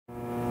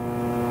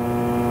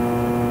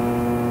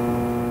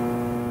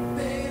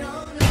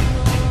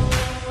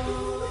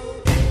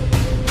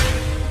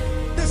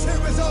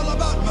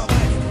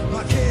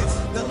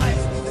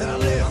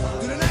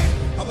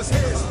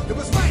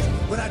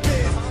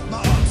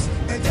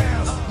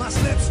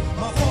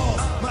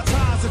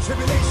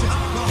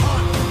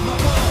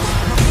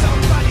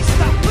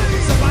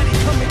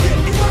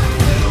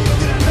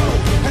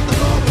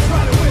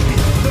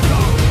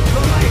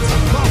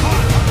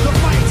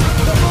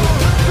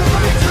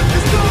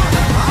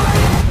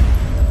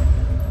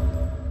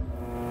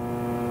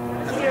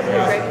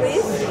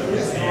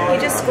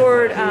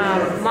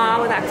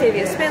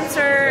Octavia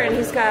Spencer, and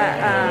he's got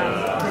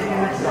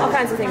all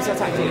kinds of things he'll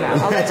talk to you about.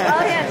 I'll let you,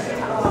 oh yeah.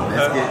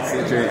 Let's get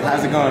situated.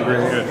 How's it going,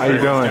 Greg? Good. How you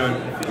doing?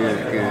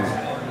 Good.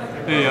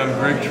 Hey, I'm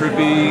Greg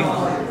TRIPI.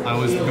 I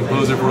was the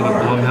composer for the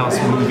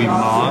Blumhouse movie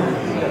Mob.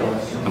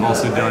 I've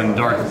also done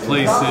Dark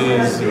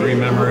Places,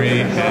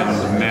 Rememory, and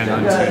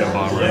Manhunt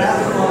Bomber.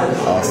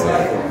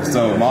 Awesome.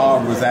 So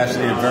Mob was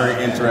actually a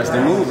very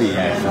interesting movie,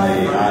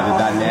 actually. The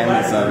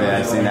dynamics of it,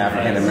 I've seen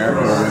African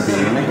American women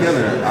being a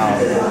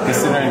killer.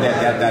 Considering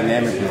that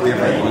dynamic was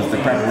different, was the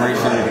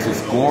preparation to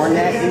scoring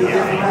that any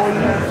different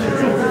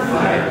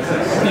for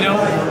you? You know,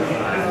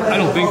 I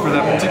don't think for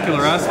that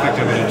particular aspect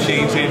of it it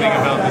changed anything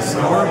about the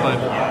score,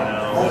 but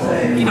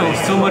you know,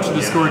 so much of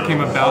the score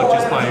came about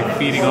just by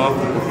feeding off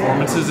the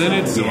performances in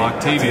it. So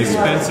Octavia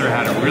Spencer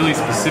had a really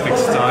specific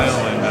style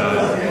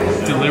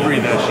and delivery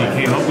that she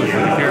came up with for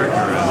the character.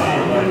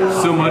 And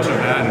so much of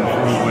that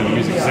informed the way the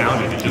music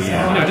sounded. It just, you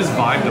know, just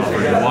vibed over.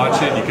 You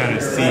watch it, you kind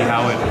of see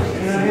how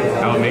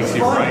it makes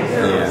you write.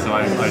 So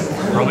I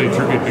probably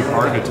attribute a big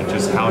part of it to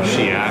just how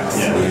she acts,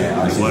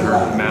 what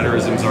her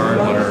mannerisms are,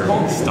 and what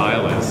her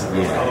style is.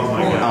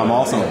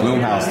 Also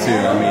Blumhouse too.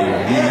 I mean,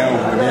 you know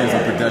what it is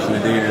a production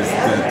it is.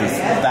 The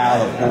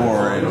style of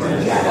horror and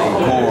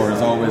gore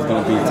is always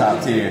going to be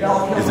top tier.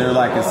 Is there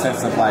like a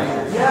sense of like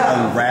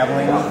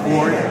unraveling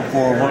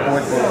for working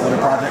with a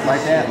project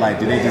like that? Like,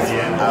 do they just?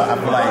 I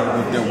feel like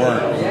with their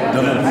work, they're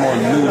a little more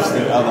loose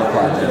than other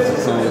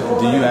projects. So,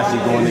 do you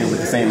actually go in there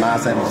with the same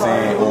mindset of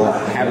saying, or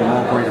having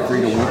more greater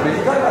freedom with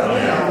it?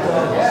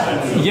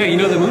 Yeah, you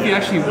know, the movie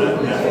actually,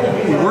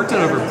 we worked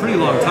on it over a pretty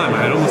long time.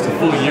 I had almost a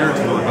full year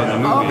to work on the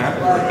movie.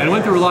 And it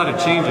went through a lot of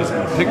changes in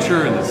the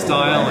picture and the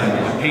style and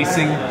the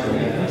pacing.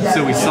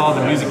 So we saw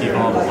the music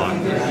evolve a lot.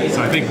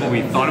 So I think what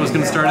we thought it was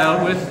going to start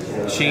out with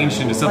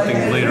changed into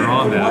something later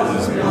on that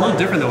was a little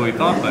different than what we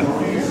thought, but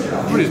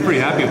everybody's pretty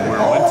happy with where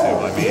it went to.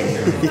 I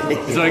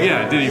mean, so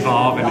yeah, it did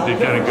evolve and it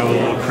did kind of go a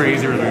little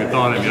crazier than we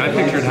thought. I mean, I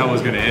pictured how it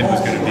was going to end was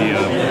going to be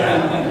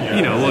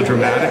you know, a little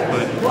dramatic,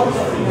 but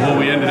what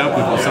we ended up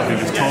with was something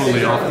that's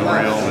totally off the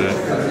rail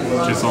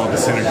that just all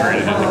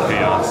disintegrated into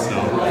chaos. So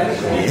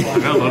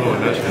I love it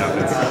when that shit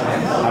happens.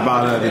 How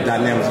about the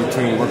dynamics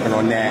between working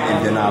on that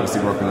and then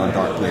obviously working on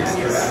Dark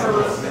Places?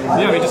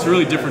 Yeah, I mean, just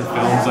really different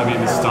films. I mean,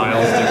 the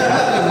style's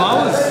different.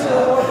 Ma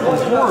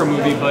was a horror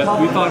movie,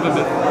 but we thought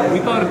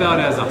about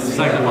it as a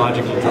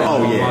psychological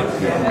drama. Oh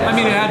yeah. I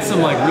mean, it had some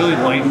like really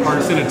light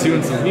parts in it too,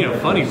 and some, you know,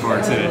 funny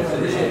parts in it.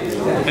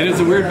 And it's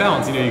a weird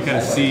balance. You know, you kind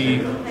of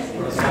see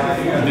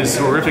this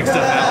horrific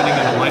stuff happening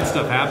and the light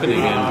stuff happening,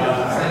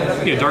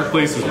 and yeah, Dark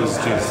Places was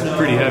just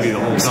pretty heavy the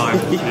whole time.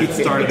 It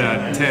started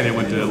at 10, it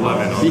went to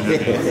 11 on the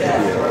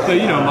heavy. So,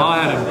 you know,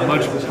 Ma had a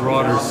much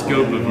broader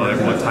scope of like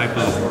what type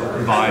of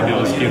vibe it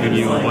was giving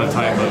you and what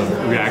type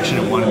of reaction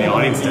it wanted the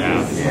audience to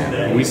have.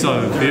 When we saw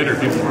it in the theater,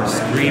 people were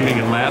screaming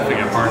and laughing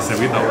at parts that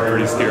we thought were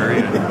pretty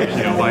scary, and,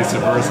 you know, vice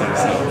versa.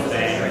 So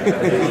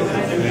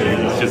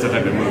it's just a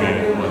type of movie.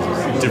 It was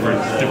a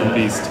different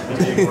beast.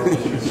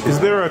 Is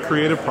there a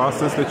creative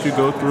process that you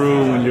go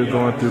through when you're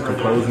going through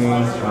composing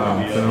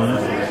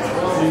films?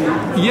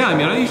 Yeah, I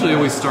mean, I usually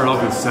always start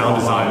off with sound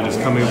design,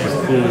 just coming up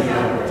with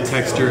cool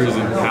textures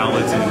and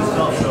palettes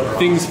and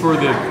things for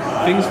the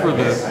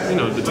you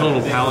know, the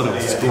tonal palette of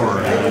the score.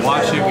 And we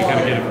watch it, we kind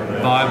of get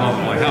a vibe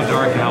of like how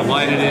dark and how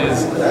light it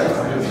is,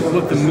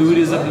 what the mood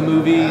is of the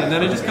movie, and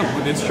then I just come up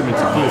with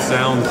instruments and cool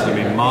sounds. I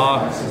mean,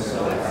 Ma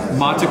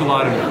took a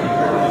lot of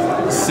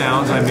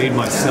sounds I made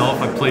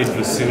myself. I played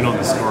bassoon on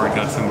the score and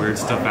got some weird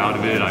stuff out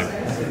of it. I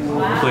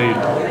played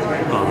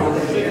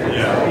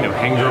you know,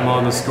 hang drum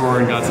on the score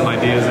and got some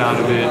ideas out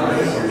of it.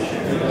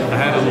 I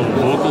had a little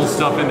vocal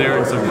stuff in there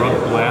and some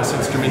rubbed glass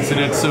instruments in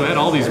it. So I had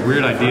all these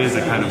weird ideas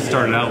that kind of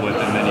started out with,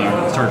 and then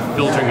you start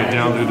filtering it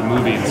down through the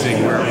movie and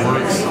seeing where it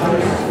works. So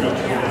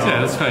yeah,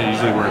 that's kind of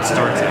usually where it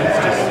starts at. It's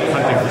just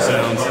hunting for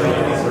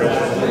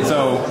sounds.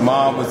 So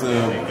Mob was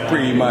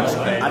pretty much,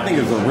 I think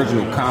it was an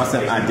original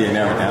concept idea and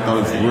everything. I thought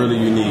it was really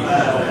unique.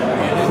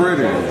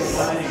 Critters.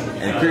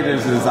 And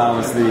Critters is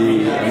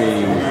obviously, I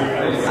mean,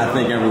 I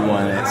think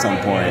everyone at some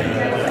point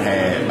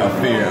had a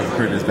fear of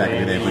Critters back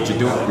in the day, but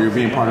you're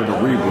being part of the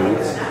reboot.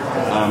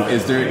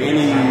 Is there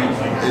any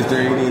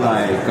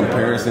like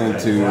comparison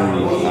to from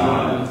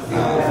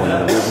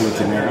the original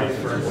to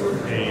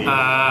now?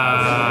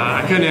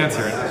 I couldn't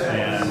answer it.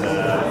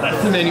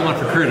 That's the name you want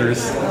for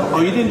Critters.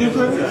 Oh, you didn't do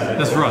Critters?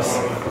 That's Russ.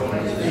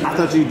 I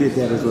thought you did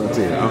that as well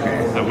too.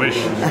 Okay. I wish.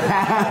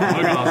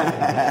 Look off.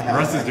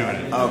 Russ is doing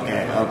it.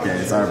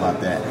 Okay. Sorry about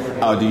that.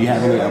 Oh, do you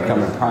have any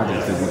upcoming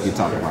projects that we can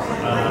talk about?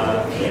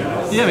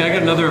 Yeah, I mean, I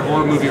got another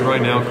horror movie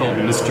right now called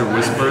Mr.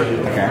 Whisper.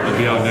 Okay. It'll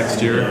be out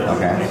next year.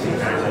 Okay.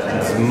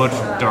 It's a much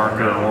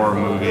darker horror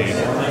movie.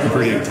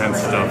 Pretty intense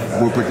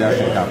stuff. What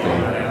production company?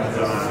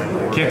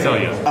 Can't tell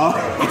you. Oh.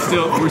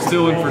 We're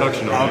still in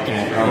production on it.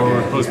 Okay.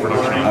 Or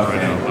post-production on it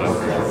right now.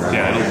 But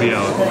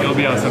yeah, it'll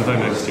be out sometime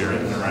next year.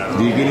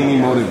 Do you get any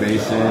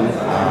motivation,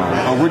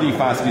 where do you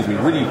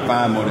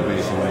find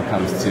motivation when it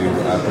comes to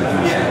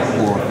producing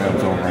horror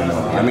films over and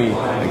over? I mean,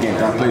 again,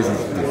 Dark Places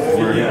is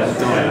very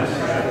dark.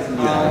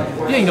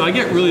 Yeah, you know, I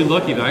get really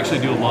lucky that I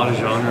actually do a lot of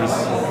genres.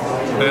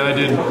 I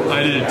did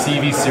a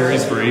TV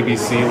series for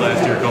ABC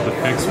last year called The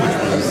Fix, which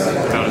was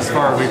about as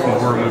far away from a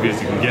horror movie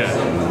as you can get.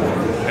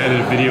 I did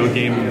a video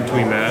game in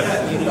between that,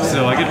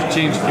 so I get to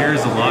change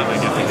gears a lot. And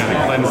I get to kind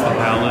of cleanse the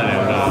palette,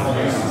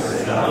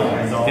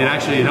 and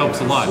it helps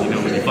a lot. You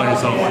know, when you find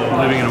yourself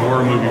living in a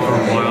horror movie for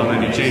a while,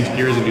 and then you change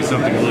gears and do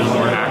something a little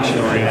more action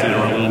oriented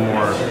or a little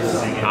more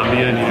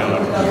ambient, you know,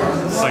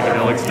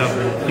 psychedelic stuff.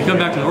 You come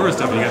back to the horror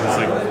stuff, and you got this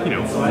like, you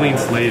know, clean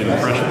slate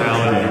and fresh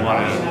palette, and you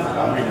want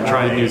to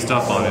try new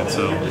stuff on it.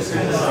 So,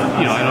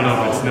 you know, I don't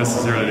know if it's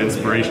necessarily an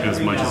inspiration as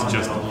much as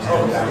just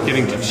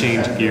getting to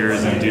change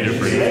gears and do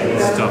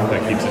different stuff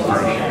that keeps it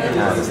fresh.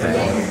 I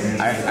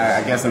understand.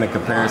 I guess in a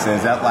comparison,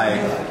 is that like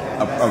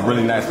a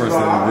really nice person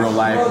in real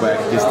life, but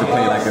just to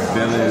play like a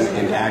villain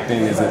in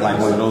acting, is it like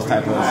one of those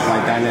type of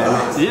like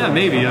dynamics? Yeah,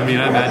 maybe. I mean,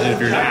 I imagine if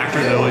you're an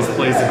actor that always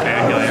plays the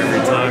bad guy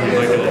every time, you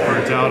might get a little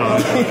burnt out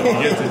on it.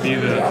 You get to be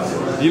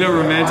the, you know,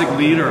 romantic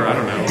lead, or I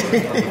don't know,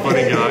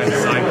 funny guy, the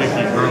sidekick.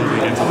 You probably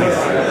get to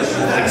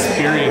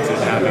experience it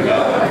having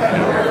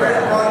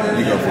that.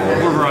 You go for it.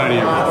 More variety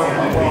of it.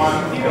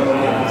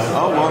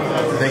 Oh, well,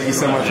 thank you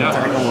so much for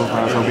taking over.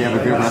 I hope you have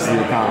a good rest of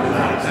your con.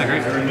 Yeah,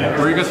 great.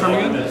 Where are you guys from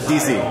again?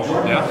 DC.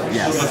 Yeah?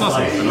 Yes. That's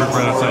awesome. I live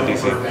right outside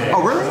DC.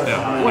 Oh, really?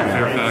 Yeah. Like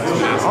Fairfax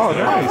and Madison. Oh,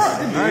 nice.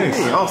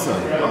 Nice.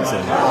 Awesome.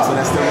 Awesome. So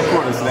that's still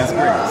recording, so that's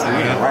great. So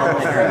yeah, right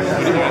over here.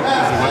 What do you got?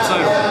 Is the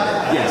website?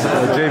 Yes.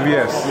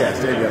 JVS. Yes,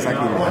 JVS. I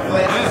can hear you.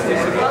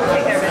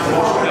 Take care of it.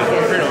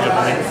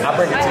 Yeah, I'll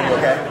bring it to you,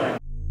 okay?